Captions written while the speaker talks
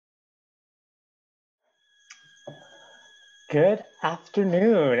Good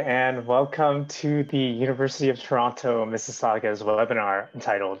afternoon and welcome to the University of Toronto Mississauga's webinar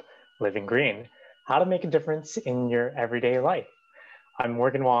entitled Living Green, How to Make a Difference in Your Everyday Life. I'm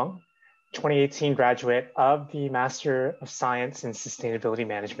Morgan Wong, 2018 graduate of the Master of Science in Sustainability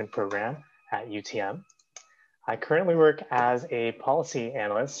Management program at UTM. I currently work as a policy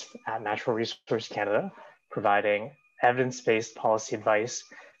analyst at Natural Resource Canada, providing evidence-based policy advice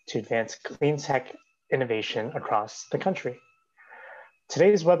to advance clean tech innovation across the country.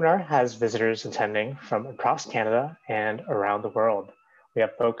 Today's webinar has visitors attending from across Canada and around the world. We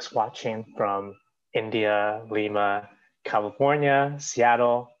have folks watching from India, Lima, California,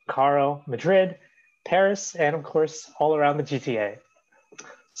 Seattle, Cairo, Madrid, Paris, and of course, all around the GTA.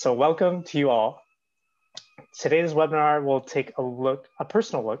 So welcome to you all. Today's webinar will take a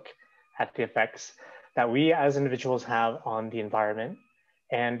personal look at the effects that we as individuals have on the environment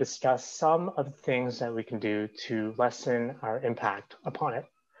and discuss some of the things that we can do to lessen our impact upon it.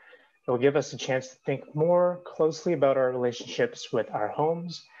 It will give us a chance to think more closely about our relationships with our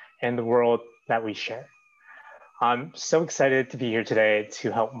homes and the world that we share. I'm so excited to be here today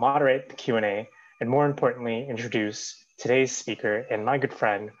to help moderate the Q&A and more importantly, introduce today's speaker and my good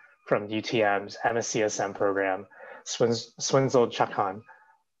friend from UTM's MSCSM program, Swinzle Chauhan.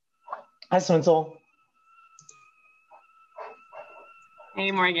 Hi, Swinzle. Hey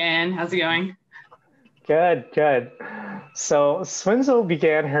Morgan, how's it going? Good, good. So Swinzle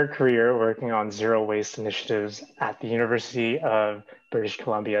began her career working on zero waste initiatives at the University of British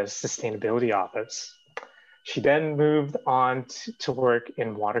Columbia's Sustainability Office. She then moved on to work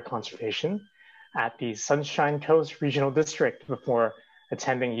in water conservation at the Sunshine Coast Regional District before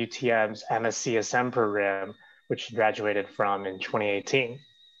attending UTM's MSCSM program, which she graduated from in 2018.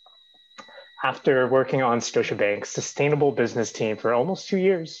 After working on Scotiabank's sustainable business team for almost 2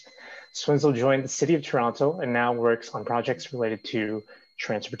 years, Swinzle joined the City of Toronto and now works on projects related to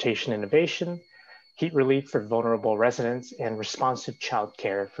transportation innovation, heat relief for vulnerable residents, and responsive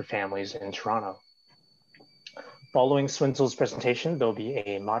childcare for families in Toronto. Following Swinzle's presentation, there'll be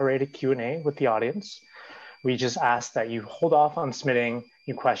a moderated Q&A with the audience. We just ask that you hold off on submitting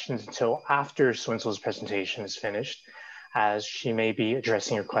your questions until after Swinzle's presentation is finished, as she may be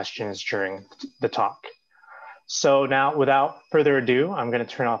addressing your questions during the talk. So now, without further ado, I'm going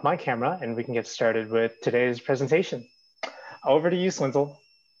to turn off my camera and we can get started with today's presentation. Over to you, Swinzle.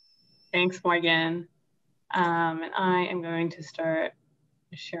 Thanks, Morgan. And I am going to start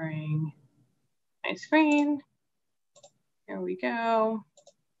sharing my screen. Here we go.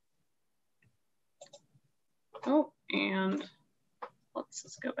 Oh, and let's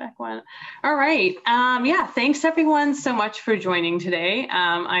just go back one. All right. Yeah, thanks everyone so much for joining today.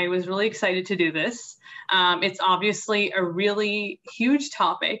 I was really excited to do this. It's obviously a really huge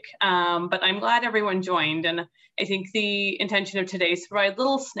topic, but I'm glad everyone joined. And I think the intention of today is to provide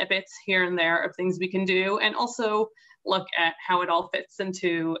little snippets here and there of things we can do and also look at how it all fits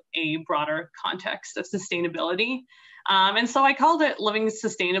into a broader context of sustainability. And so I called it Living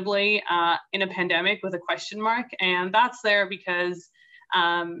Sustainably in a Pandemic with a question mark. And that's there because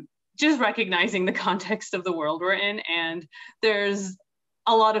just recognizing the context of the world we're in, and there's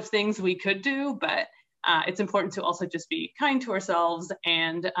a lot of things we could do, but it's important to also just be kind to ourselves.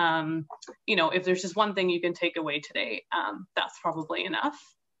 And, you know, if there's just one thing you can take away today, that's probably enough.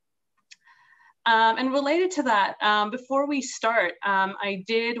 And related to that, before we start, I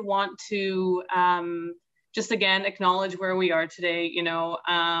did want to just again acknowledge where we are today. You know,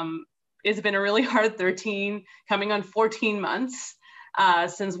 it's been a really hard 13, coming on 14 months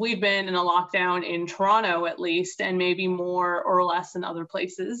since we've been in a lockdown in Toronto, at least, and maybe more or less in other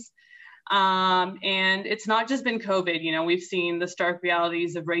places. And it's not just been COVID. You know, we've seen the stark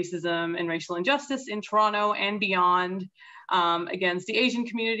realities of racism and racial injustice in Toronto and beyond, against the Asian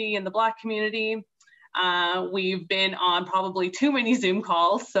community and the Black community. We've been on probably too many Zoom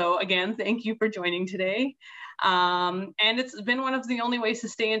calls. So again, thank you for joining today. And it's been one of the only ways to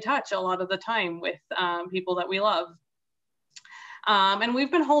stay in touch a lot of the time with people that we love. And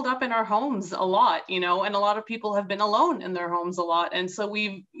we've been holed up in our homes a lot, you know, and a lot of people have been alone in their homes a lot. And so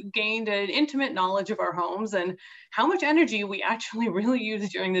we've gained an intimate knowledge of our homes and how much energy we actually really use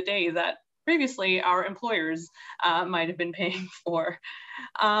during the day that previously our employers might have been paying for.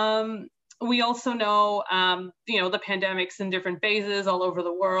 We also know, you know, the pandemic's in different phases all over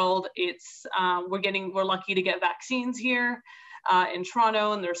the world. It's we're lucky to get vaccines here in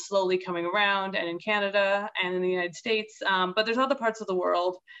Toronto, and they're slowly coming around, and in Canada and in the United States. But there's other parts of the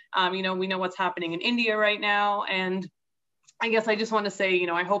world. You know, we know what's happening in India right now, and I guess I just want to say,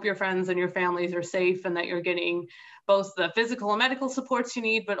 I hope your friends and your families are safe and that you're getting both the physical and medical supports you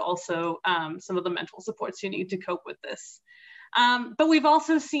need, but also some of the mental supports you need to cope with this. But we've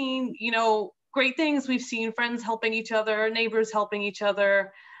also seen, great things. We've seen friends helping each other, neighbors helping each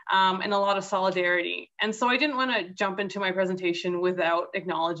other, and a lot of solidarity. And so I didn't want to jump into my presentation without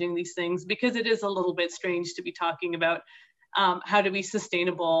acknowledging these things, because it is a little bit strange to be talking about how to be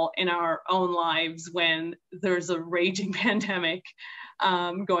sustainable in our own lives when there's a raging pandemic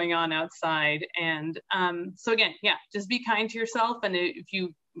going on outside. And so again, yeah, just be kind to yourself. And if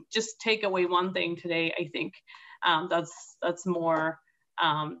you just take away one thing today, I think that's more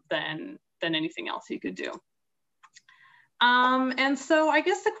than anything else you could do. And so I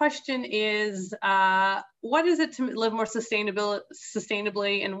guess the question is, what is it to live more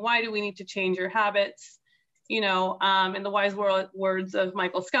sustainably, and why do we need to change our habits? In the wise words of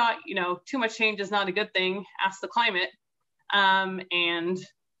Michael Scott, too much change is not a good thing, ask the climate. And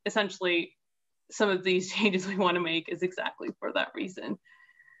essentially, some of these changes we want to make is exactly for that reason.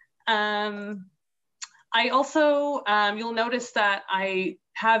 I also, you'll notice that I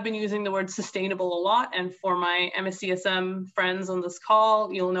have been using the word sustainable a lot, and for my MSCSM friends on this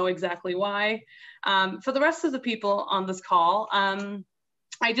call, you'll know exactly why. For the rest of the people on this call,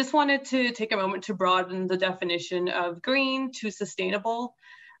 I just wanted to take a moment to broaden the definition of green to sustainable.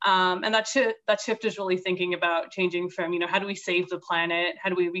 And that shift is really thinking about changing from, how do we save the planet?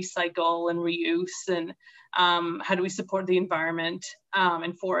 How do we recycle and reuse? And how do we support the environment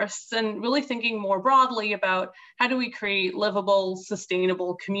and forests? And really thinking more broadly about how do we create livable,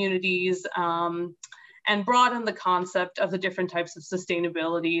 sustainable communities and broaden the concept of the different types of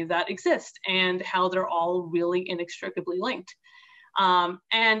sustainability that exist and how they're all really inextricably linked.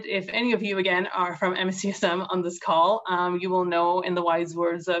 And if any of you, again, are from MSCSM on this call, you will know in the wise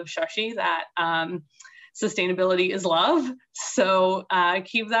words of Shashi that sustainability is love. So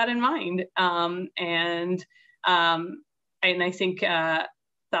keep that in mind. And I think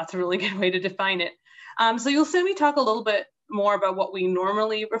that's a really good way to define it. So you'll see me talk a little bit more about what we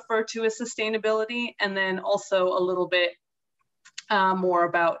normally refer to as sustainability, and then also a little bit more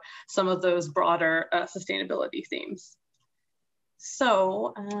about some of those broader sustainability themes.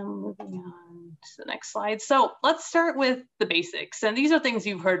 So moving on to the next slide. So let's start with the basics. And these are things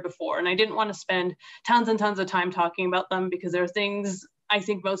you've heard before. And I didn't want to spend tons and tons of time talking about them because there are things I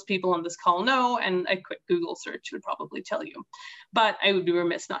think most people on this call know, and a quick Google search would probably tell you. But I would be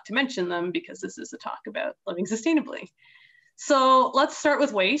remiss not to mention them because this is a talk about living sustainably. So let's start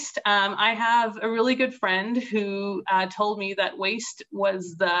with waste. I have a really good friend who told me that waste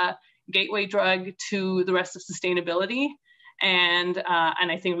was the gateway drug to the rest of sustainability. And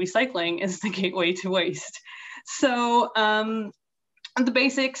I think recycling is the gateway to waste. So the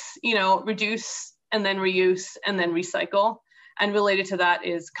basics, reduce and then reuse and then recycle. And related to that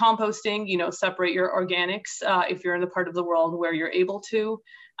is composting, separate your organics if you're in the part of the world where you're able to.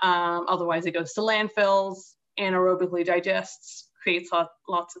 Otherwise it goes to landfills, anaerobically digests, creates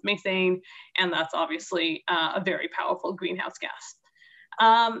lots of methane, and that's obviously a very powerful greenhouse gas.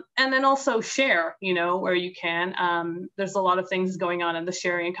 And then also share, where you can. There's a lot of things going on in the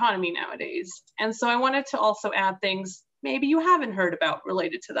sharing economy nowadays. And so I wanted to also add things maybe you haven't heard about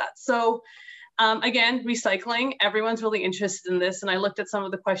related to that. So again, recycling, everyone's really interested in this. And I looked at some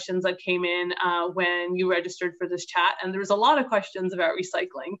of the questions that came in when you registered for this chat. And there was a lot of questions about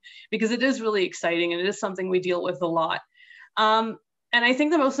recycling because it is really exciting and it is something we deal with a lot. And I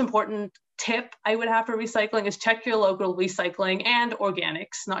think the most important tip I would have for recycling is check your local recycling and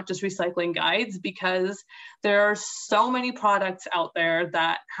organics, not just recycling guides, because there are so many products out there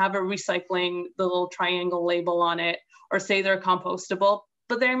that have a recycling, the little triangle label on it, or say they're compostable,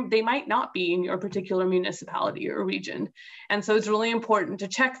 but they might not be in your particular municipality or region. And so it's really important to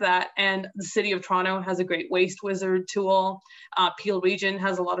check that. And the City of Toronto has a great waste wizard tool. Peel Region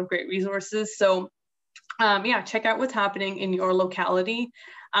has a lot of great resources. So yeah, check out what's happening in your locality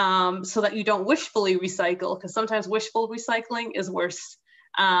so that you don't wishfully recycle, because sometimes wishful recycling is worse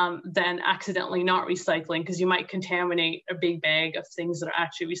than accidentally not recycling, because you might contaminate a big bag of things that are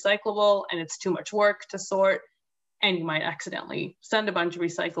actually recyclable and it's too much work to sort, and you might accidentally send a bunch of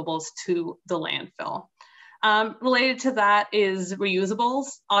recyclables to the landfill. Related to that is reusables.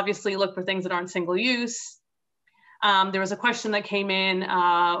 Obviously look for things that aren't single use. There was a question that came in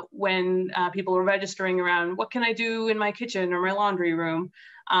when people were registering around, what can I do in my kitchen or my laundry room?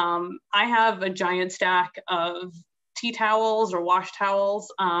 I have a giant stack of tea towels or wash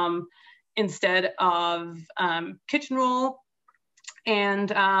towels instead of kitchen roll. And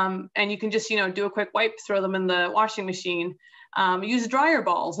you can just, do a quick wipe, throw them in the washing machine. Use dryer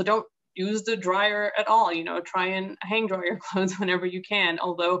balls. So don't use the dryer at all. You know, try and hang dry your clothes whenever you can,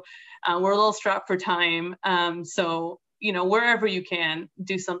 although we're a little strapped for time. So, you know, wherever you can,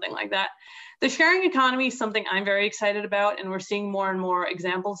 do something like that. The sharing economy is something I'm very excited about, and we're seeing more and more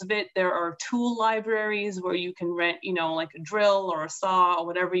examples of it. There are tool libraries where you can rent, you know, like a drill or a saw or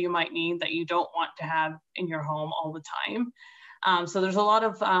whatever you might need that you don't want to have in your home all the time. So there's a lot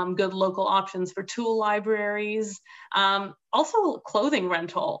of good local options for tool libraries. Also clothing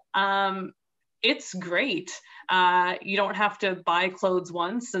rental. It's great. You don't have to buy clothes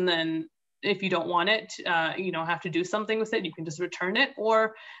once and then if you don't want it, you know, have to do something with it, you can just return it,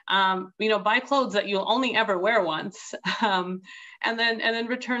 or, you know, buy clothes that you'll only ever wear once, and then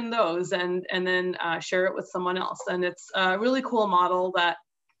return those and then share it with someone else. And it's a really cool model that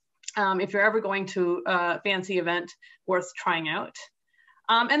if you're ever going to a fancy event, worth trying out.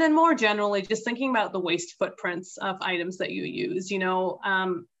 And then more generally, just thinking about the waste footprints of items that you use, you know,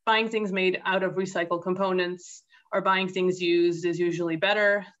 buying things made out of recycled components or buying things used is usually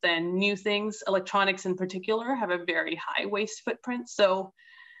better than new things. Electronics in particular have a very high waste footprint. So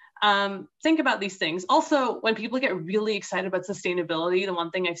think about these things. Also, when people get really excited about sustainability, the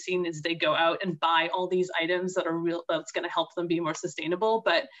one thing I've seen is they go out and buy all these items that are real, that's going to help them be more sustainable.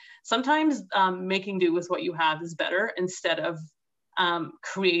 But sometimes making do with what you have is better instead of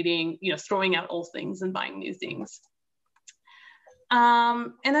creating, you know, throwing out old things and buying new things.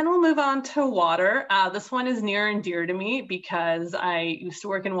 And then we'll move on to water. This one is near and dear to me because I used to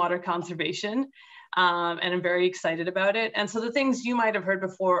work in water conservation. And I'm very excited about it. And so the things you might have heard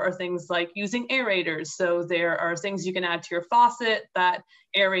before are things like using aerators. So there are things you can add to your faucet that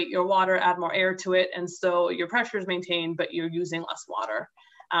aerate your water, add more air to it. And so your pressure is maintained, but you're using less water.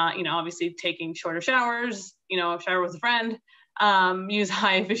 You know, obviously taking shorter showers, you know, shower with a friend, use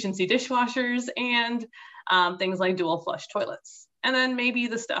high efficiency dishwashers, and things like dual flush toilets. And then maybe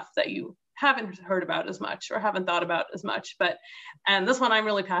the stuff that you haven't heard about as much or haven't thought about as much. But, and this one I'm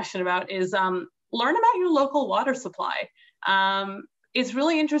really passionate about is learn about your local water supply. It's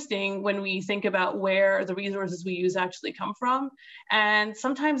really interesting when we think about where the resources we use actually come from. And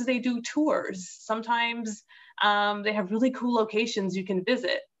sometimes they do tours. Sometimes they have really cool locations you can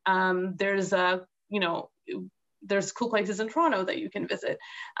visit. There's you know, there's cool places in Toronto that you can visit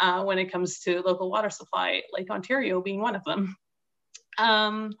when it comes to local water supply, Lake Ontario being one of them.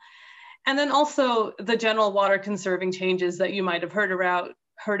 And then also the general water conserving changes that you might have heard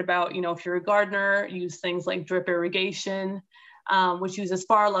about, you know, if you're a gardener, use things like drip irrigation, which uses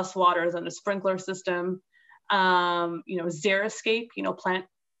far less water than a sprinkler system. You know, xeriscape, you know, plant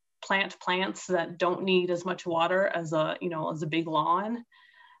plants that don't need as much water as a, you know, as a big lawn.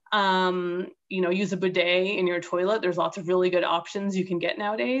 You know, use a bidet in your toilet. There's lots of really good options you can get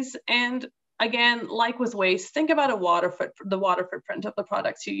nowadays. And again, like with waste, think about the water footprint of the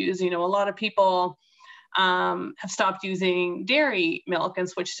products you use. You know, a lot of people have stopped using dairy milk and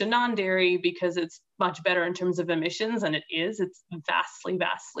switched to non-dairy because it's much better in terms of emissions, and it is. It's vastly,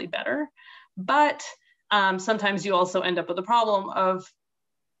 vastly better. But sometimes you also end up with a problem of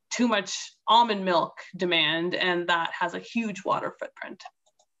too much almond milk demand, and that has a huge water footprint.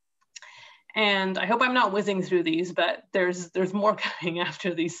 And I hope I'm not whizzing through these, but there's more coming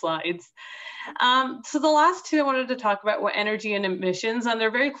after these slides. So the last two I wanted to talk about were energy and emissions, and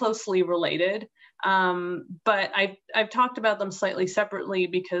they're very closely related. But I've talked about them slightly separately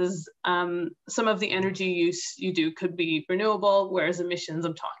because some of the energy use you do could be renewable, whereas emissions,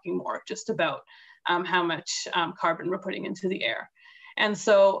 I'm talking more just about how much carbon we're putting into the air. And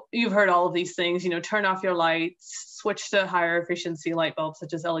so you've heard all of these things, you know, turn off your lights, switch to higher efficiency light bulbs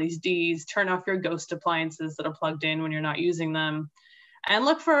such as LEDs, turn off your ghost appliances that are plugged in when you're not using them, and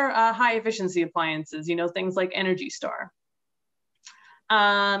look for high efficiency appliances, you know, things like Energy Star.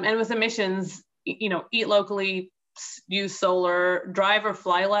 And with emissions, you know, eat locally, use solar, drive or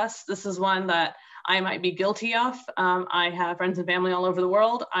fly less. This is one that I might be guilty of. I have friends and family all over the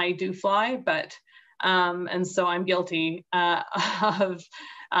world. I do fly, but and so I'm guilty of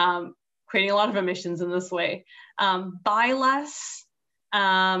creating a lot of emissions in this way. Buy less,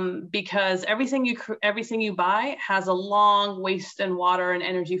 because everything you buy has a long waste and water and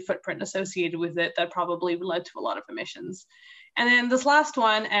energy footprint associated with it that probably led to a lot of emissions. And then this last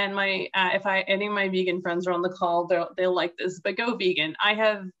one, and if any of my vegan friends are on the call, they'll like this, but go vegan. I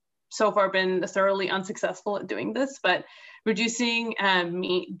have so far been thoroughly unsuccessful at doing this, but reducing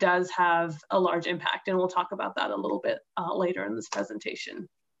meat does have a large impact, and we'll talk about that a little bit later in this presentation.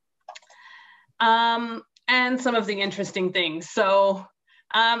 And some of the interesting things. So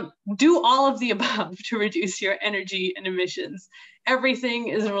do all of the above to reduce your energy and emissions. Everything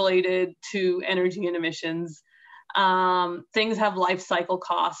is related to energy and emissions. Things have life cycle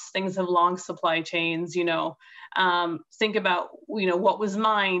costs, things have long supply chains, you know. Think about, you know, what was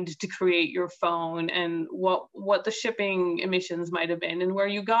mined to create your phone, and what the shipping emissions might have been, and where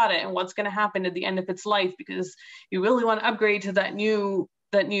you got it, and what's going to happen at the end of its life, because you really want to upgrade to that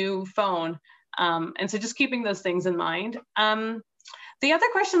new phone. And so just keeping those things in mind. The other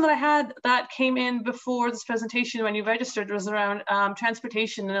question that I had that came in before this presentation when you registered was around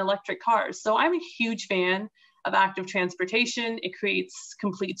transportation and electric cars. So I'm a huge fan of active transportation. It creates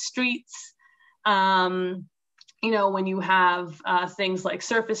complete streets. You know, when you have things like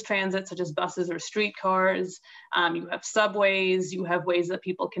surface transit, such as buses or streetcars, you have subways, you have ways that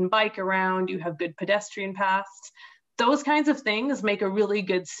people can bike around, you have good pedestrian paths. Those kinds of things make a really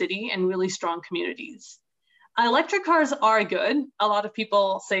good city and really strong communities. Electric cars are good. A lot of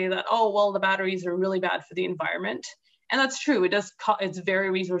people say that, oh, well, the batteries are really bad for the environment. And that's true. It's very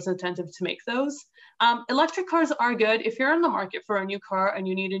resource intensive to make those. Electric cars are good. If you're in the market for a new car and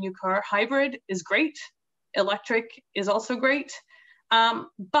you need a new car, hybrid is great. Electric is also great.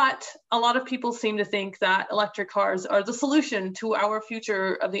 But a lot of people seem to think that electric cars are the solution to our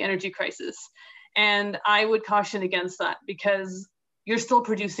future of the energy crisis. And I would caution against that, because you're still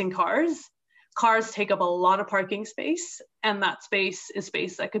producing cars. Cars take up a lot of parking space, and that space is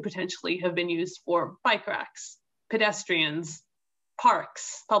space that could potentially have been used for bike racks, pedestrians,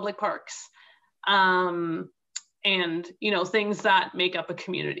 parks, public parks, and, you know, things that make up a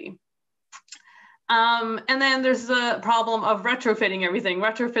community. And then there's the problem of retrofitting everything.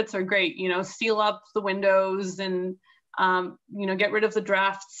 Retrofits are great, you know, seal up the windows and, you know, get rid of the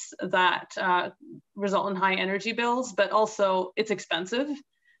drafts that result in high energy bills, but also it's expensive.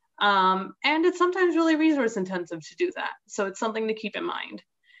 And it's sometimes really resource intensive to do that. So it's something to keep in mind.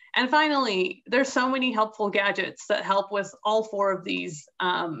 And finally, there's so many helpful gadgets that help with all four of these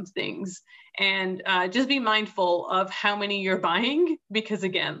things. And just be mindful of how many you're buying, because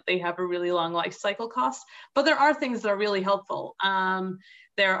again, they have a really long life cycle cost, but there are things that are really helpful.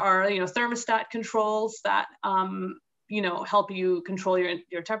 There are, you know, thermostat controls that, you know, help you control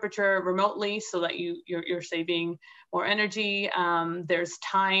your temperature remotely so that you're saving more energy. There's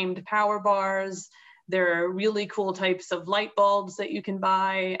timed power bars. There are really cool types of light bulbs that you can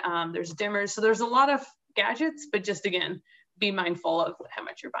buy. There's dimmers. So there's a lot of gadgets, but just again, be mindful of how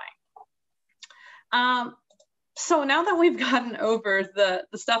much you're buying. So now that we've gotten over the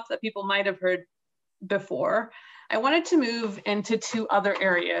stuff that people might have heard before, I wanted to move into two other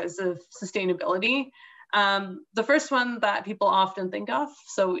areas of sustainability. The first one that people often think of,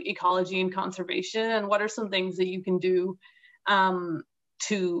 so ecology and conservation, and what are some things that you can do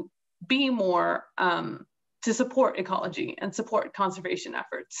to be more, to support ecology and support conservation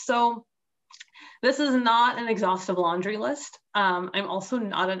efforts. So this is not an exhaustive laundry list. I'm also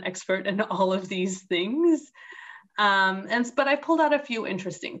not an expert in all of these things. But I pulled out a few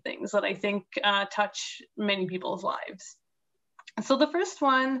interesting things that I think touch many people's lives. So the first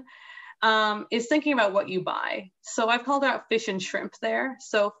one is thinking about what you buy. So I've called out fish and shrimp there.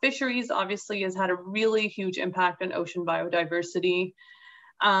 So fisheries obviously has had a really huge impact on ocean biodiversity.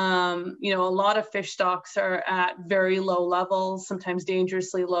 You know, a lot of fish stocks are at very low levels, sometimes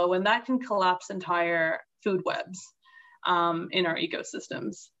dangerously low, and that can collapse entire food webs in our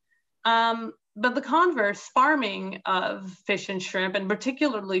ecosystems. But the converse, farming of fish and shrimp, and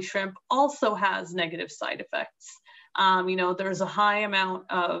particularly shrimp, also has negative side effects. You know, there's a high amount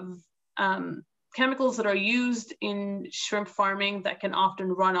of chemicals that are used in shrimp farming that can often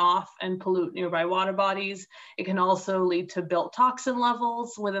run off and pollute nearby water bodies. It can also lead to built toxin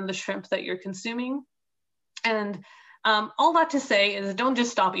levels within the shrimp that you're consuming. And all that to say is, don't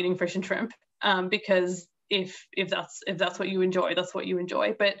just stop eating fish and shrimp, because if that's what you enjoy, that's what you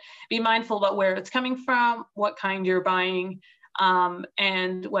enjoy. But be mindful about where it's coming from, what kind you're buying,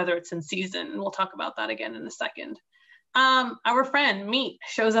 and whether it's in season. And we'll talk about that again in a second. Our friend meat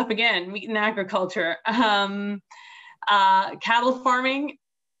shows up again, meat and agriculture. Cattle farming,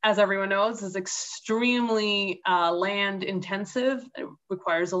 as everyone knows, is extremely land intensive. It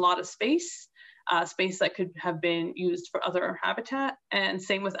requires a lot of space, space that could have been used for other habitat, and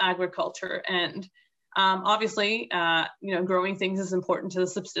same with agriculture. And obviously, you know, growing things is important to the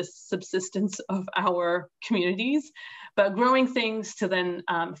subsistence of our communities, but growing things to then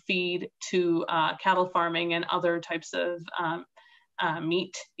feed to cattle farming and other types of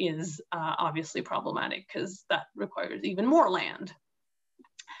meat is obviously problematic, because that requires even more land.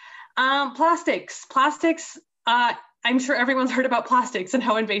 Plastics. I'm sure everyone's heard about plastics and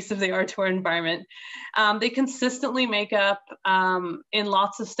how invasive they are to our environment. They consistently make up, in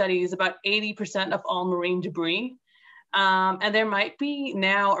lots of studies, about 80% of all marine debris. And there might be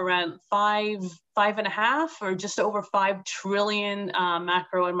now around 5.5 or just over 5 trillion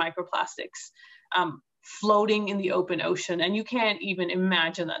macro and microplastics floating in the open ocean. And you can't even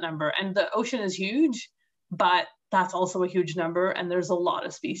imagine that number. And the ocean is huge, but that's also a huge number. And there's a lot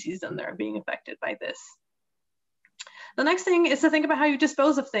of species in there being affected by this. The next thing is to think about how you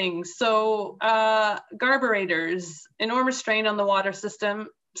dispose of things. So carburetors, enormous strain on the water system.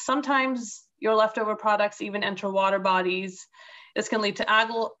 Sometimes your leftover products even enter water bodies. This can lead to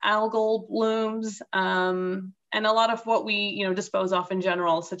algal blooms, and a lot of what we dispose of in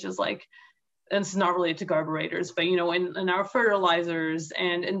general, such as like, and this is not related to carburetors, but in our fertilizers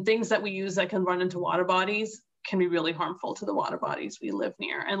and things that we use that can run into water bodies can be really harmful to the water bodies we live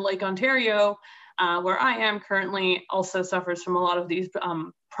near. And Lake Ontario, where I am currently, also suffers from a lot of these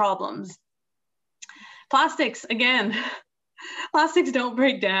problems. Plastics, again, plastics don't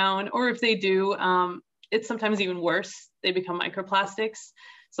break down, or if they do, it's sometimes even worse. They become microplastics.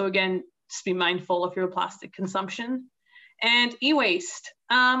 So again, just be mindful of your plastic consumption. And e-waste.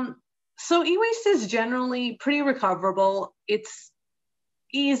 So e-waste is generally pretty recoverable. It's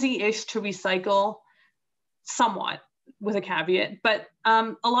easy-ish to recycle, somewhat, with a caveat. But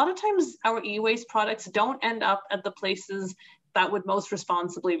a lot of times our e-waste products don't end up at the places that would most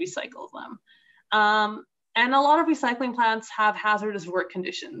responsibly recycle them. And a lot of recycling plants have hazardous work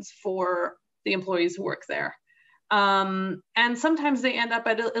conditions for the employees who work there. And sometimes they end up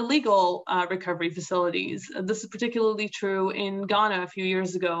at illegal recovery facilities. This is particularly true in Ghana a few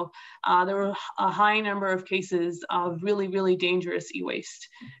years ago. There were a high number of cases of really, really dangerous e-waste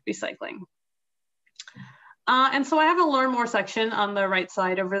recycling. And so I have a Learn More section on the right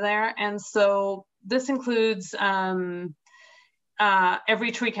side over there. And so this includes Every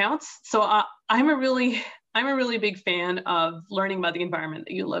Tree Counts. So I'm a really big fan of learning about the environment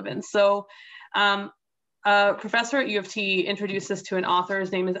that you live in. So a professor at U of T introduced us to an author.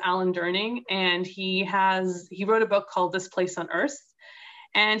 His name is Alan Durning, and he wrote a book called This Place on Earth.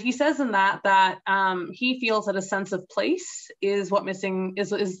 And he says in that he feels that a sense of place is what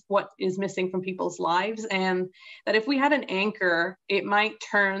is missing from people's lives, and that if we had an anchor, it might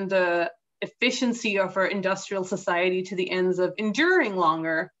turn the efficiency of our industrial society to the ends of enduring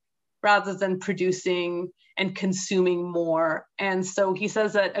longer rather than producing and consuming more. And so he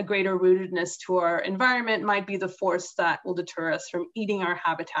says that a greater rootedness to our environment might be the force that will deter us from eating our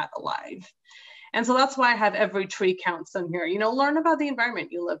habitat alive. And so that's why I have Every Tree Counts on here. Learn about the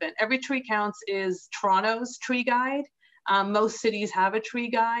environment you live in. Every Tree Counts is Toronto's tree guide. Most cities have a tree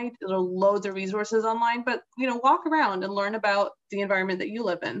guide. There are loads of resources online, but walk around and learn about the environment that you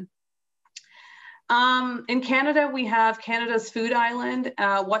live in. In Canada, we have Canada's Food Island,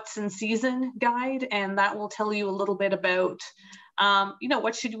 What's in Season guide, and that will tell you a little bit about,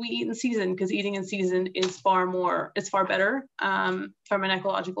 what should we eat in season, because eating in season is far better from an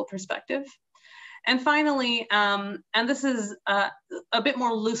ecological perspective. And finally, and this is a bit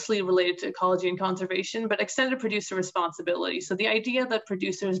more loosely related to ecology and conservation, but extended producer responsibility. So the idea that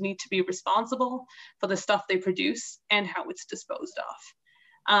producers need to be responsible for the stuff they produce and how it's disposed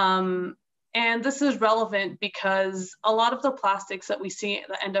of. And this is relevant because a lot of the plastics that we see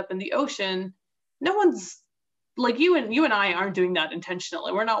that end up in the ocean, no one's, like you and I aren't doing that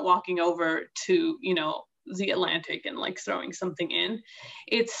intentionally. We're not walking over to, the Atlantic and like throwing something in.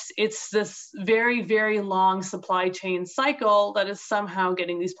 It's this very, very long supply chain cycle that is somehow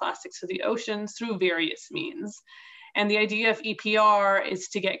getting these plastics to the oceans through various means. And the idea of EPR is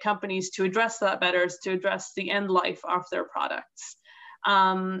to get companies to address that better, is to address the end life of their products.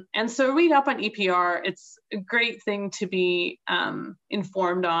 And so read up on EPR. It's a great thing to be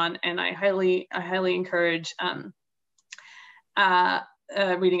informed on, and I highly encourage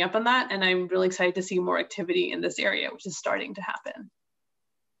reading up on that. And I'm really excited to see more activity in this area, which is starting to happen.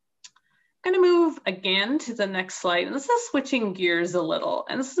 I'm going to move again to the next slide, and this is switching gears a little,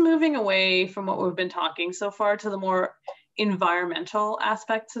 and this is moving away from what we've been talking so far to the more environmental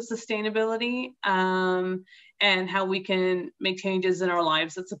aspects of sustainability, and how we can make changes in our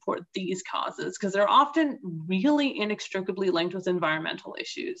lives that support these causes, because they're often really inextricably linked with environmental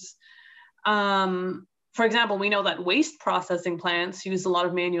issues. For example, we know that waste processing plants use a lot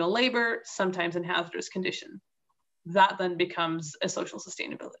of manual labor, sometimes in hazardous conditions. That then becomes a social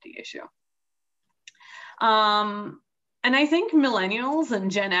sustainability issue. And I think millennials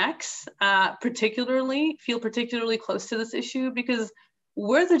and Gen X feel particularly close to this issue, because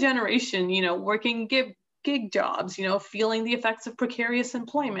we're the generation, working gig jobs, feeling the effects of precarious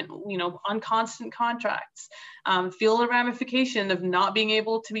employment, on constant contracts, feel the ramification of not being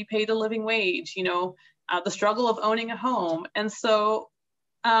able to be paid a living wage, the struggle of owning a home. And so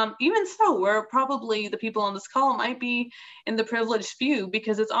even so, we're probably, the people on this call might be in the privileged few,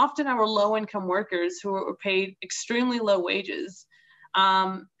 because it's often our low-income workers who are paid extremely low wages.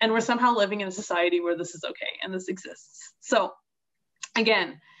 And we're somehow living in a society where this is okay and this exists. So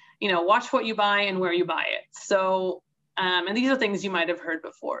again, watch what you buy and where you buy it. So, and these are things you might have heard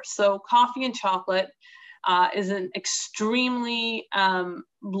before. So coffee and chocolate is an extremely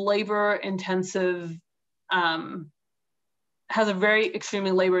labor-intensive, has a very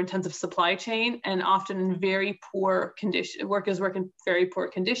extremely labor-intensive supply chain, and often in very poor condition. Workers work in very poor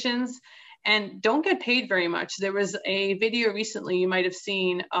conditions and don't get paid very much. There was a video recently you might have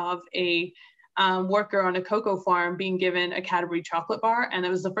seen of a worker on a cocoa farm being given a Cadbury chocolate bar, and it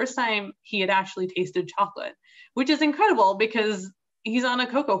was the first time he had actually tasted chocolate, which is incredible because he's on a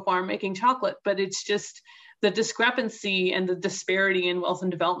cocoa farm making chocolate, but it's just the discrepancy and the disparity in wealth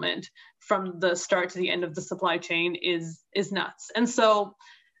and development from the start to the end of the supply chain is nuts. And so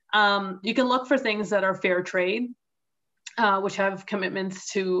you can look for things that are fair trade, which have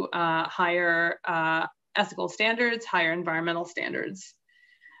commitments to higher ethical standards, higher environmental standards.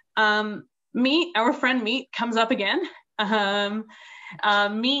 Meat, our friend meat comes up again.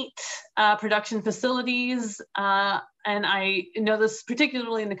 Meat production facilities, and I know this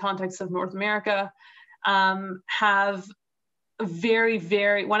particularly in the context of North America, have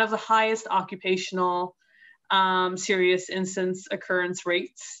one of the highest occupational serious incidence occurrence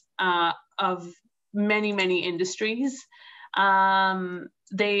rates of many industries.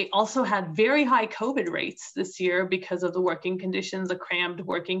 They also had very high COVID rates this year because of the working conditions, the crammed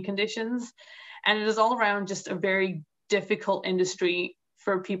working conditions. And it is all around just a very difficult industry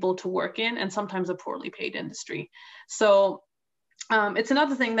for people to work in, and sometimes a poorly paid industry. So it's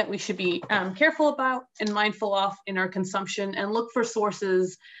another thing that we should be careful about and mindful of in our consumption, and look for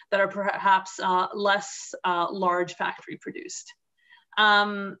sources that are perhaps less large factory produced.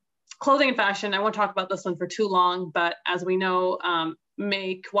 Clothing and fashion, I won't talk about this one for too long, but as we know,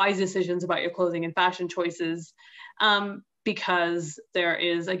 make wise decisions about your clothing and fashion choices, because there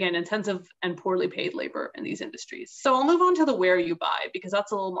is, again, intensive and poorly paid labor in these industries. So I'll move on to the where you buy, because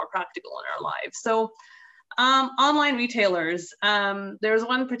that's a little more practical in our lives. So online retailers, there's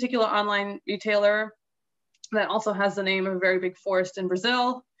one particular online retailer that also has the name of a very big forest in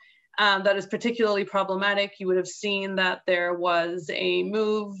Brazil that is particularly problematic. You would have seen that there was a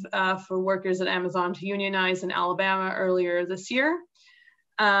move for workers at Amazon to unionize in Alabama earlier this year.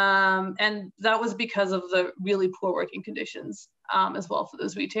 And that was because of the really poor working conditions as well for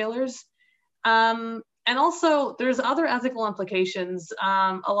those retailers. And also there's other ethical implications.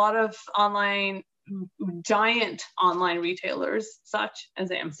 A lot of giant online retailers, such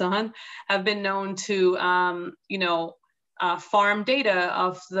as Amazon, have been known to, farm data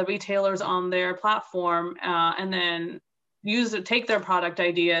of the retailers on their platform and then take their product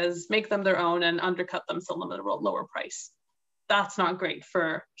ideas, make them their own, and undercut them, sell them at a lower price. That's not great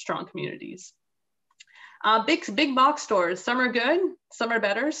for strong communities. Big box stores, some are good, some are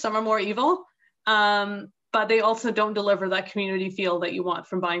better, some are more evil, but they also don't deliver that community feel that you want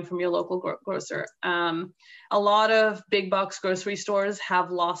from buying from your local grocer. A lot of big box grocery stores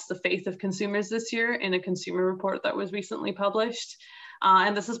have lost the faith of consumers this year in a consumer report that was recently published.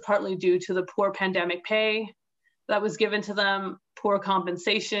 And this is partly due to the poor pandemic pay that was given to them, poor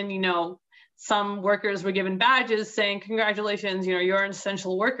compensation. Some workers were given badges saying, congratulations, you're an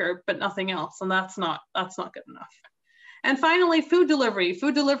essential worker, but nothing else. And that's not good enough. And finally, food delivery.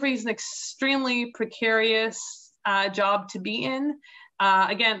 Food delivery is an extremely precarious job to be in.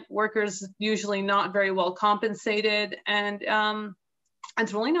 Again, workers usually not very well compensated, and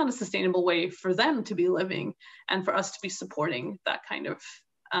it's really not a sustainable way for them to be living and for us to be supporting that kind of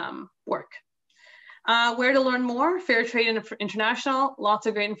work. Where to learn more? Fair Trade International, lots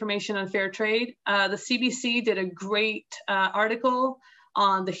of great information on fair trade. The CBC did a great article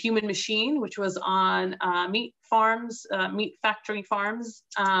on the human machine, which was on meat farms, meat factory farms,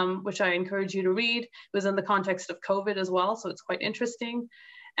 which I encourage you to read. It was in the context of COVID as well, so it's quite interesting.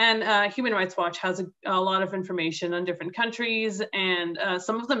 And Human Rights Watch has a lot of information on different countries and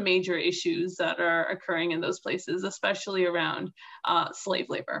some of the major issues that are occurring in those places, especially around slave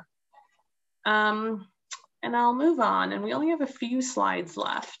labor. And I'll move on, and we only have a few slides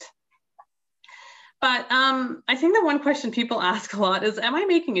left. But I think the one question people ask a lot is, am I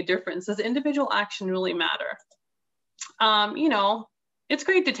making a difference? Does individual action really matter? It's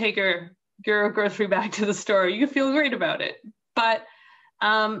great to take your grocery bag to the store. You feel great about it. But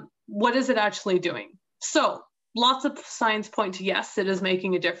what is it actually doing? So lots of signs point to yes, it is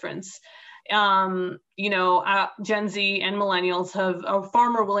making a difference. Gen Z and millennials are far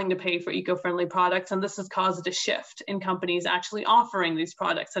more willing to pay for eco-friendly products, and this has caused a shift in companies actually offering these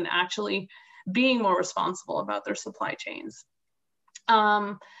products and actually being more responsible about their supply chains.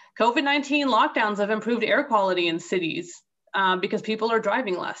 COVID-19 lockdowns have improved air quality in cities because people are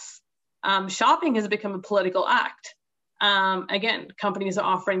driving less. Shopping has become a political act. Again, companies are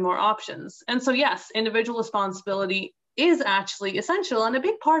offering more options. And so yes, individual responsibility is actually essential and a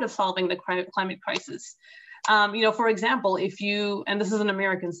big part of solving the climate crisis. For example, and this is an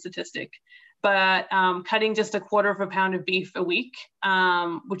American statistic, but cutting just 1/4 of a pound of beef a week,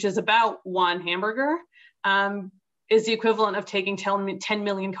 which is about 1 hamburger, is the equivalent of taking 10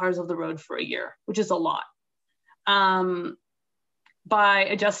 million cars off the road for a year, which is a lot. By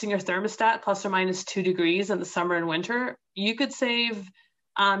adjusting your thermostat plus or minus 2 degrees in the summer and winter, you could save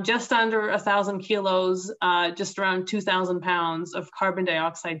just under 1,000 kilos, just around 2,000 pounds of carbon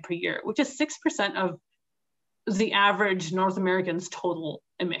dioxide per year, which is 6% of the average North American's total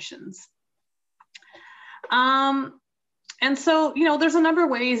emissions. And so, there's a number of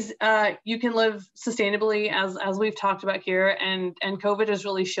ways you can live sustainably, as we've talked about here, and COVID has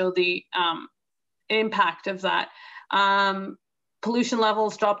really showed the impact of that. Pollution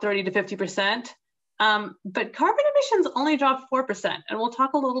levels dropped 30 to 50%, but carbon emissions only dropped 4%. And we'll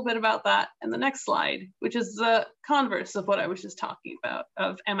talk a little bit about that in the next slide, which is the converse of what I was just talking about,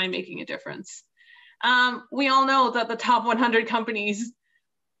 of am I making a difference? We all know that the top 100 companies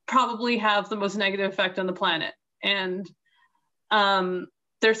probably have the most negative effect on the planet. And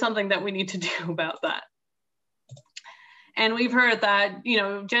there's something that we need to do about that. And we've heard that,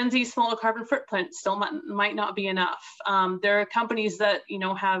 Gen Z's smaller carbon footprint still might not be enough. There are companies that,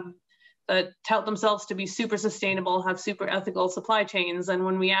 that tout themselves to be super sustainable, have super ethical supply chains. And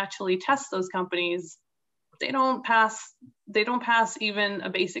when we actually test those companies, they don't pass even a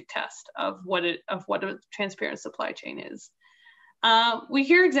basic test of what a transparent supply chain is. We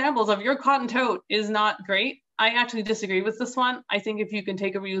hear examples of your cotton tote is not great. I actually disagree with this one. I think if you can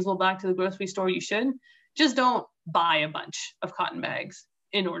take a reusable bag to the grocery store, you should. Just don't buy a bunch of cotton bags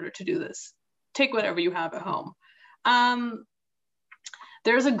in order to do this. Take whatever you have at home.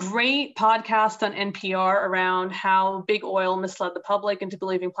 There's a great podcast on NPR around how big oil misled the public into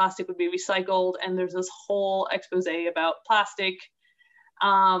believing plastic would be recycled. And there's this whole expose about plastic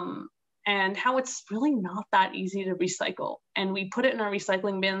and how it's really not that easy to recycle. And we put it in our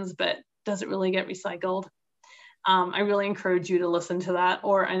recycling bins, but does it really get recycled? I really encourage you to listen to that,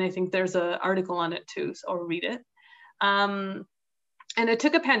 and I think there's an article on it too, or read it. And it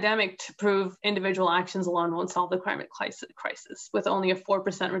took a pandemic to prove individual actions alone won't solve the climate crisis. With only a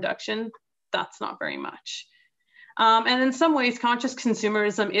 4% reduction, that's not very much. And in some ways, conscious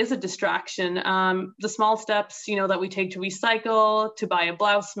consumerism is a distraction. The small steps, that we take to recycle, to buy a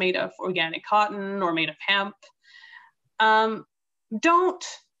blouse made of organic cotton or made of hemp,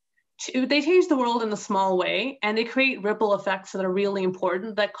 they change the world in a small way, and they create ripple effects that are really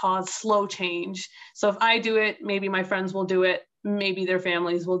important that cause slow change. So if I do it, maybe my friends will do it, maybe their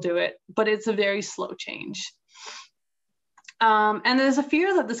families will do it, but it's a very slow change. And there's a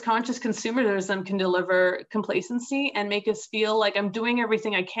fear that this conscious consumerism can deliver complacency and make us feel like I'm doing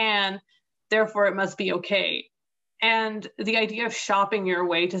everything I can, therefore it must be okay. And the idea of shopping your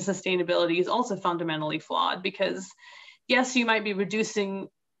way to sustainability is also fundamentally flawed, because yes, you might be reducing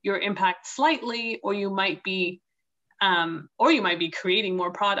your impact slightly, or you might be creating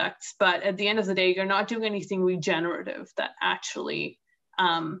more products, but at the end of the day, you're not doing anything regenerative that actually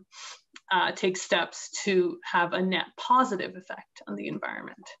takes steps to have a net positive effect on the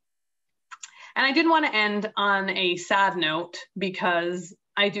environment. And I did want to end on a sad note, because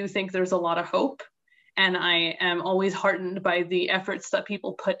I do think there's a lot of hope, and I am always heartened by the efforts that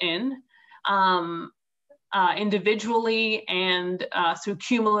people put in. Individually and through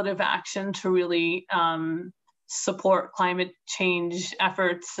cumulative action to really support climate change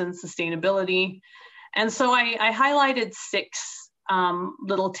efforts and sustainability. And so I highlighted 6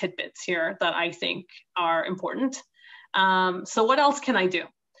 little tidbits here that I think are important. So what else can I do?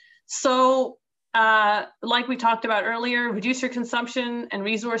 So like we talked about earlier, reduce your consumption and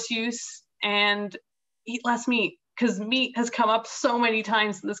resource use, and eat less meat, because meat has come up so many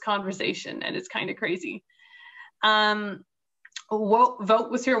times in this conversation, and it's kind of crazy. Vote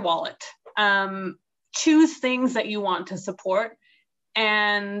with your wallet. Choose things that you want to support,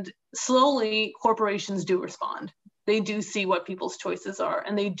 and slowly corporations do respond. They do see what people's choices are,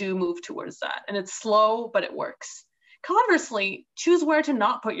 and they do move towards that. And it's slow, but it works. Conversely, choose where to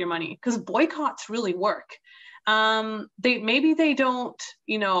not put your money, because boycotts really work. Maybe they don't,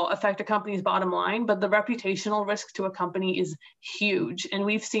 affect a company's bottom line, but the reputational risk to a company is huge. And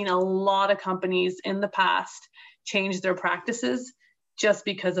we've seen a lot of companies in the past change their practices just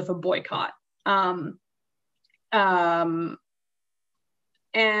because of a boycott.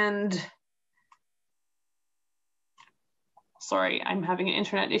 And sorry, I'm having an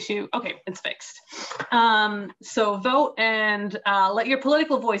internet issue. Okay, it's fixed. So vote and let your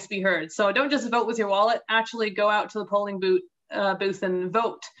political voice be heard. So don't just vote with your wallet, actually go out to the polling booth and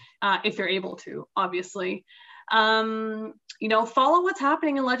vote if you're able to, obviously. Follow what's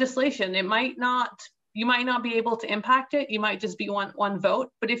happening in legislation. You might not be able to impact it. You might just be one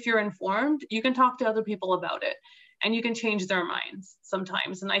vote, but if you're informed, you can talk to other people about it and you can change their minds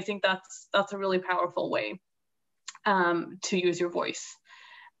sometimes. And I think that's a really powerful way to use your voice.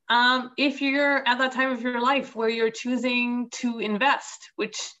 If you're at that time of your life where you're choosing to invest,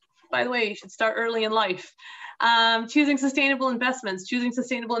 which by the way, you should start early in life, choosing sustainable investments, choosing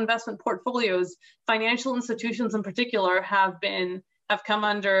sustainable investment portfolios, financial institutions in particular have come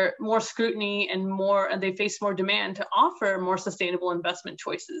under more scrutiny and they face more demand to offer more sustainable investment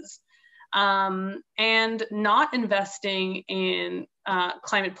choices. And not investing in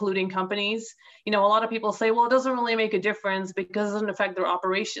climate polluting companies. A lot of people say, well, it doesn't really make a difference because it doesn't affect their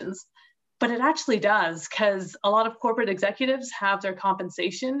operations. But it actually does, because a lot of corporate executives have their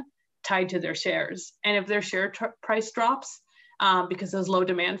compensation tied to their shares. And if their share price drops because there's low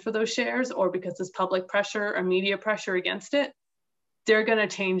demand for those shares or because there's public pressure or media pressure against it, they're going to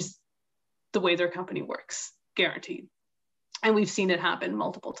change the way their company works, guaranteed. And we've seen it happen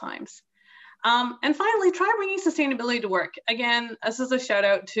multiple times. And finally, try bringing sustainability to work. Again, this is a shout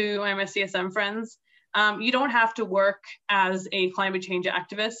out to my MSCSM friends. You don't have to work as a climate change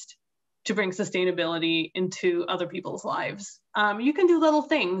activist to bring sustainability into other people's lives. You can do little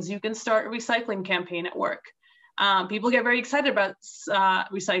things. You can start a recycling campaign at work. People get very excited about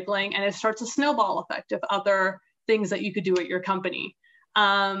recycling, and it starts a snowball effect of other things that you could do at your company.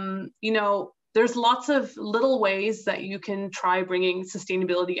 There's lots of little ways that you can try bringing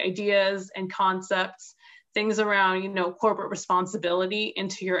sustainability ideas and concepts, things around, corporate responsibility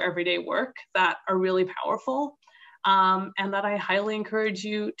into your everyday work that are really powerful and that I highly encourage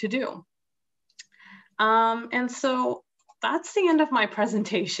you to do. And so that's the end of my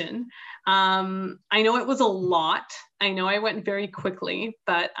presentation. I know it was a lot. I know I went very quickly,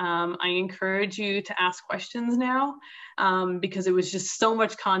 but I encourage you to ask questions now because it was just so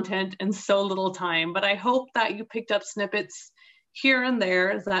much content and so little time. But I hope that you picked up snippets here and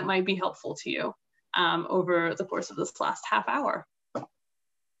there that might be helpful to you over the course of this last half hour.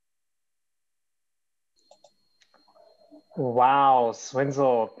 Wow,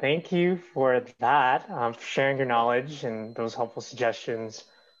 Swinzle, thank you for that, for sharing your knowledge and those helpful suggestions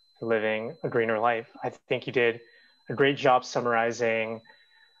for living a greener life. I think you did a great job summarizing,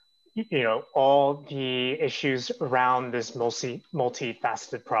 all the issues around this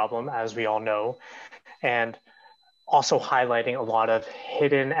multifaceted problem, as we all know, and also highlighting a lot of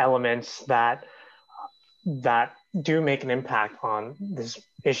hidden elements that do make an impact on this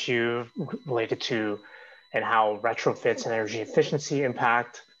issue related to and how retrofits and energy efficiency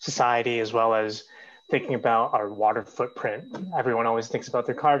impact society, as well as thinking about our water footprint. Everyone always thinks about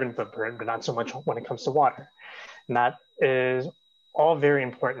their carbon footprint, but not so much when it comes to water. And that is all very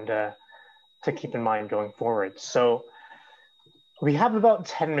important to keep in mind going forward. So we have about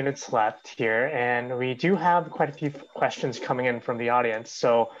 10 minutes left here, and we do have quite a few questions coming in from the audience.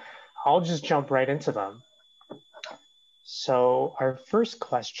 So I'll just jump right into them. So our first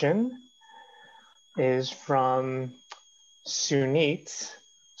question is from Sunit.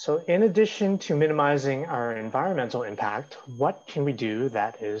 So in addition to minimizing our environmental impact, what can we do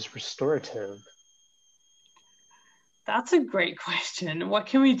that is restorative? That's a great question. What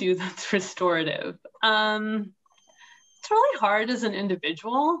can we do that's restorative? It's really hard as an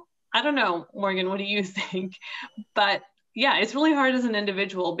individual. I don't know, Morgan, what do you think? But yeah, it's really hard as an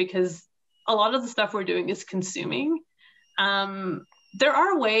individual because a lot of the stuff we're doing is consuming. There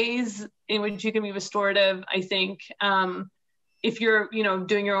are ways in which you can be restorative, I think. If you're,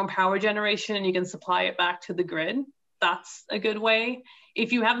 doing your own power generation and you can supply it back to the grid, that's a good way.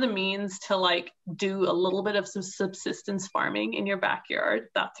 If you have the means to do a little bit of some subsistence farming in your backyard,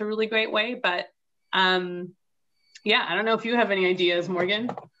 that's a really great way. But yeah, I don't know if you have any ideas,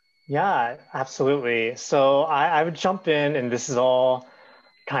 Morgan. Yeah, absolutely. So I would jump in, and this is all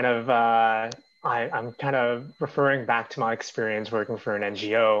kind of, I'm kind of referring back to my experience working for an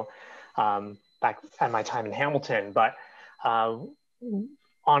NGO back at my time in Hamilton. But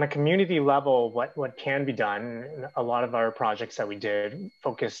on a community level, what can be done, a lot of our projects that we did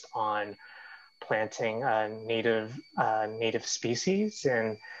focused on planting native species.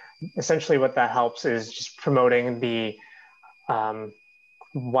 And essentially what that helps is just promoting the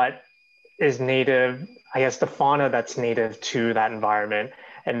what is native, I guess the fauna that's native to that environment.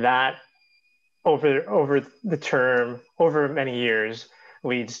 And that over many years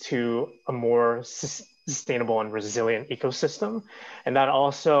leads to a more sustainable and resilient ecosystem. And that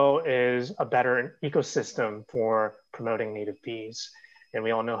also is a better ecosystem for promoting native bees. And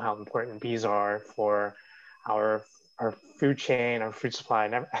we all know how important bees are for our food chain, our food supply,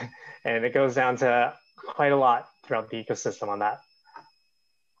 and it goes down to quite a lot throughout the ecosystem on that.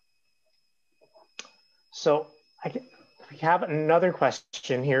 So we have another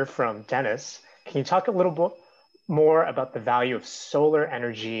question here from Dennis. Can you talk a little bit more about the value of solar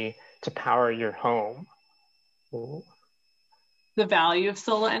energy to power your home? Ooh. The value of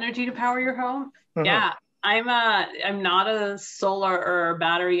solar energy to power your home? Mm-hmm. Yeah, I'm not a solar or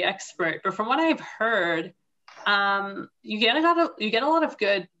battery expert, but from what I've heard, you get a lot of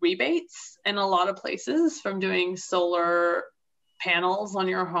good rebates in a lot of places from doing solar panels on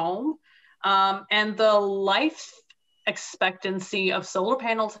your home. And the life expectancy of solar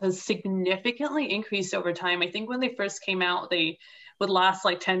panels has significantly increased over time. I think when they first came out, they would last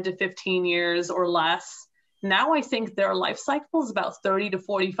like 10 to 15 years or less. Now I think their life cycle is about 30 to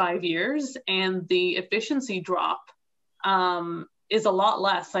 45 years, and the efficiency drop is a lot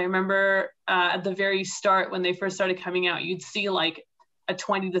less. I remember at the very start when they first started coming out, you'd see like a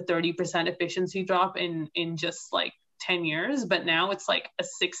 20 to 30% efficiency drop in just like 10 years, but now it's like a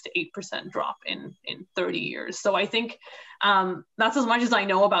 6 to 8% drop in 30 years. So I think that's as much as I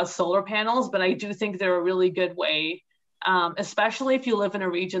know about solar panels, but I do think they're a really good way, especially if you live in a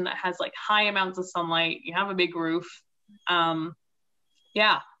region that has like high amounts of sunlight, you have a big roof.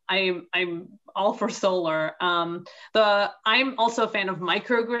 Yeah, I'm all for solar. I'm also a fan of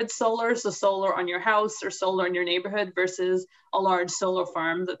microgrid solar, so solar on your house or solar in your neighborhood versus a large solar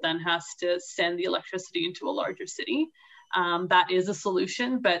farm that then has to send the electricity into a larger city. That is a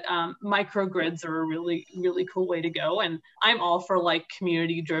solution, but microgrids are a really, really cool way to go. And I'm all for like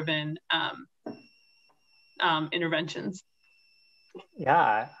community-driven interventions.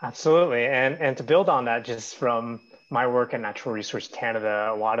 Yeah, absolutely. And to build on that, just from my work at Natural Resource Canada,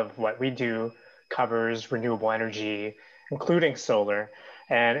 a lot of what we do covers renewable energy, including solar.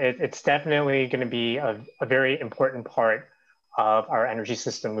 And it's definitely going to be a very important part of our energy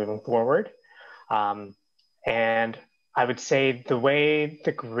system moving forward. And I would say the way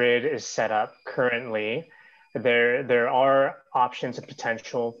the grid is set up currently, there are options and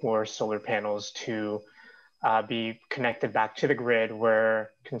potential for solar panels to be connected back to the grid, where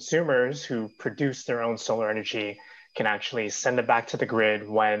consumers who produce their own solar energy can actually send it back to the grid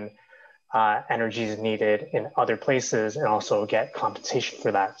when energy is needed in other places, and also get compensation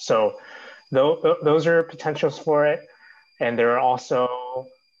for that. So those are potentials for it. And there are also,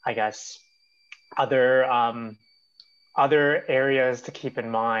 I guess, other areas to keep in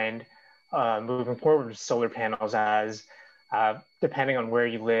mind moving forward with solar panels, as depending on where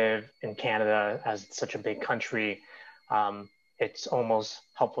you live in Canada, as it's such a big country, it's almost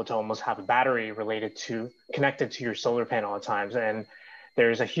helpful to almost have a battery connected to your solar panel at times. And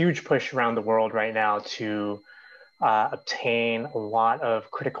there's a huge push around the world right now to obtain a lot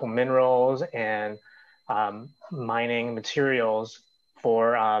of critical minerals and mining materials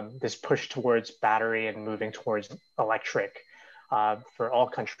for this push towards battery and moving towards electric for all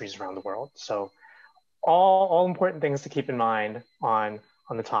countries around the world. So all important things to keep in mind on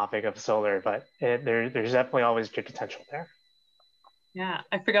the topic of solar, but there's definitely always good potential there. Yeah,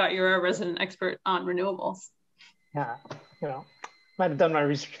 I forgot you're a resident expert on renewables. Yeah, might have done my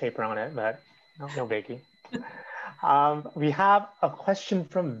research paper on it, but no biggie. We have a question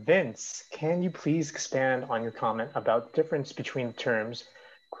from Vince. Can you please expand on your comment about the difference between the terms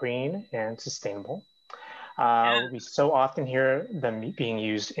green and sustainable? We so often hear them being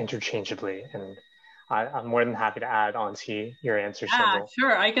used interchangeably, and I'm more than happy to add on to your answer, Swinzle.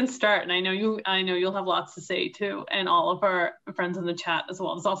 Sure, I can start, and I know you'll have lots to say too, and all of our friends in the chat as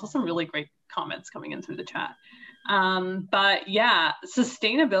well. There's also some really great comments coming in through the chat. But yeah,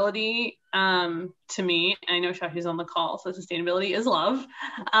 sustainability to me, I know Shahi's on the call, so sustainability is love.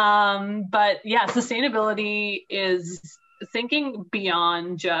 But yeah, sustainability is thinking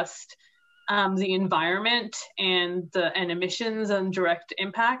beyond just the environment and emissions and direct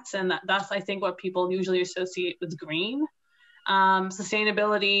impacts, and that's I think what people usually associate with green.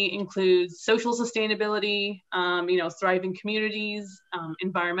 Sustainability includes social sustainability, thriving communities,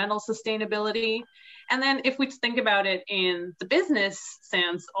 environmental sustainability. And then if we think about it in the business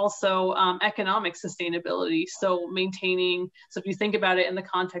sense, also economic sustainability. So if you think about it in the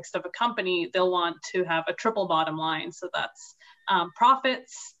context of a company, they'll want to have a triple bottom line. So that's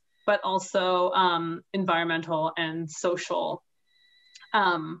profits, but also environmental and social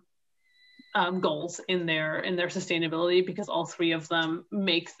goals in their sustainability, because all three of them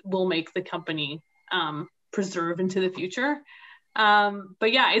will make the company preserve into the future.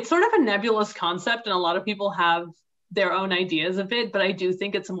 But yeah, it's sort of a nebulous concept, and a lot of people have their own ideas of it, but I do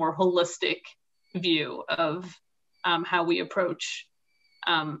think it's a more holistic view of how we approach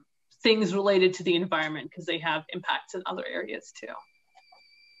things related to the environment, because they have impacts in other areas too.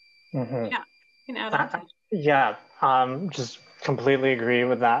 Mm-hmm. Yeah, you can add on to it. Yeah, just completely agree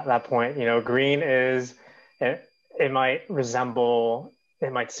with that point. Green is, it might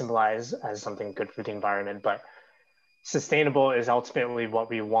symbolize as something good for the environment, but sustainable is ultimately what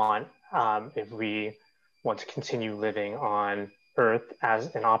we want if we want to continue living on Earth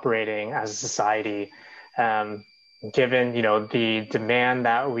and operating as a society. Given the demand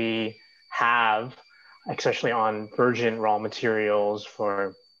that we have, especially on virgin raw materials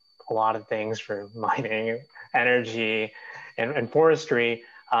for a lot of things, for mining, energy, and forestry,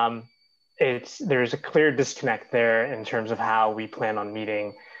 there's a clear disconnect there in terms of how we plan on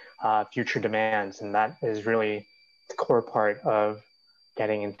meeting future demands, and that is really the core part of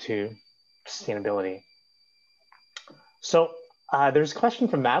getting into sustainability. So there's a question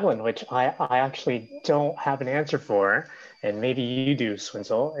from Madeline, which I actually don't have an answer for, and maybe you do,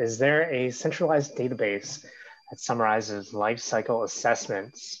 Swinzle. Is there a centralized database that summarizes life cycle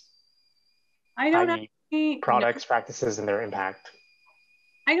assessments, I don't actually products, practices, and their impact?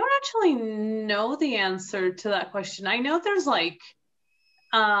 I don't actually know the answer to that question. I know there's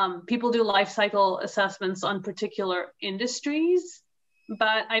people do life cycle assessments on particular industries,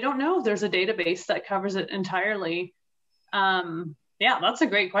 but I don't know if there's a database that covers it entirely. Yeah, that's a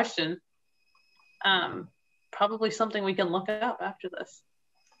great question. Probably something we can look up after this.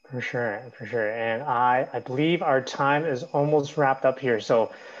 For sure. And I believe our time is almost wrapped up here.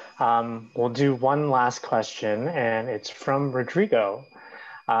 So we'll do one last question, and it's from Rodrigo.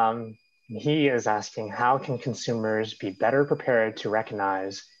 He is asking, how can consumers be better prepared to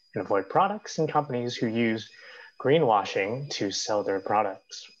recognize and avoid products and companies who use greenwashing to sell their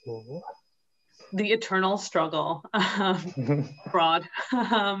products? Ooh. The eternal struggle, fraud.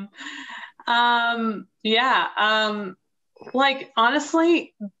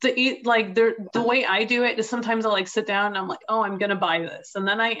 Honestly, the way I do it is sometimes I'll sit down and I'm like, oh, I'm gonna buy this, and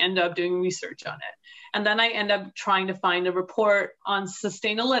then I end up doing research on it, and then I end up trying to find a report on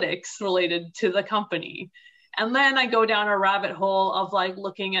Sustainalytics related to the company, and then I go down a rabbit hole of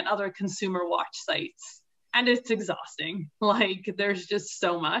looking at other consumer watch sites, and it's exhausting. There's just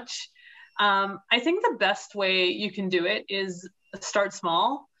so much. I think the best way you can do it is start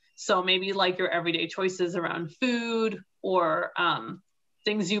small. So maybe your everyday choices around food or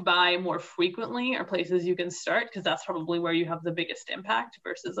things you buy more frequently are places you can start, because that's probably where you have the biggest impact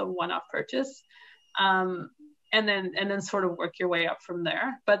versus a one-off purchase. And then sort of work your way up from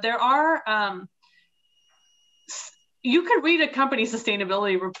there. But there are, you could read a company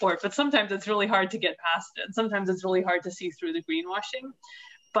sustainability report, but sometimes it's really hard to get past it. Sometimes it's really hard to see through the greenwashing.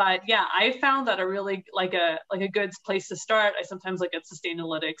 But yeah, I found that a really a good place to start. I sometimes look at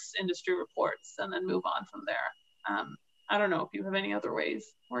Sustainalytics industry reports and then move on from there. I don't know if you have any other ways,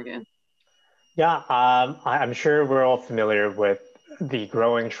 Morgan. Yeah, I'm sure we're all familiar with the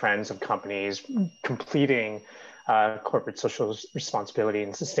growing trends of companies completing corporate social responsibility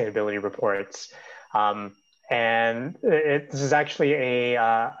and sustainability reports. And this is actually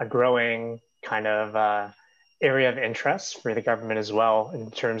a growing kind of area of interest for the government as well,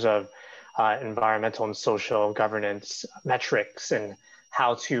 in terms of environmental and social governance metrics and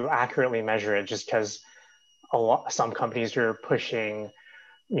how to accurately measure it, just because some companies are pushing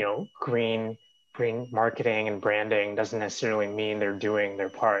green marketing and branding doesn't necessarily mean they're doing their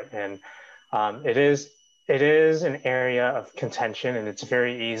part. And it is an area of contention, and it's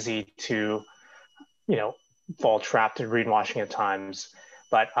very easy to fall trapped in greenwashing at times.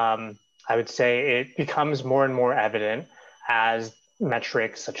 But I would say it becomes more and more evident as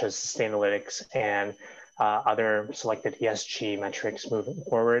metrics such as Sustainalytics and other selected ESG metrics moving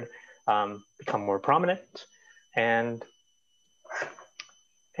forward become more prominent. And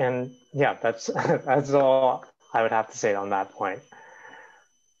yeah, that's all I would have to say on that point.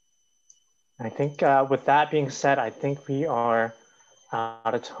 I think with that being said, I think we are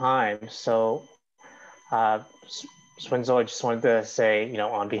out of time. So Swinzle, I just wanted to say,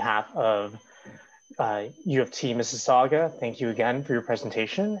 on behalf of U of T Mississauga, thank you again for your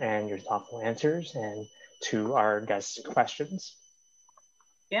presentation and your thoughtful answers, and to our guests' questions.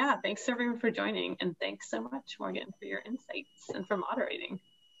 Yeah, thanks everyone for joining, and thanks so much, Morgan, for your insights and for moderating.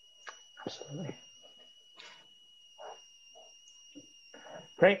 Absolutely.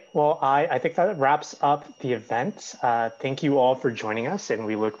 Great. Well, I think that wraps up the event. Thank you all for joining us, and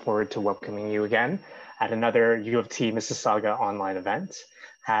we look forward to welcoming you again at another U of T Mississauga online event.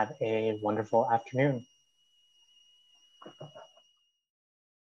 Have a wonderful afternoon.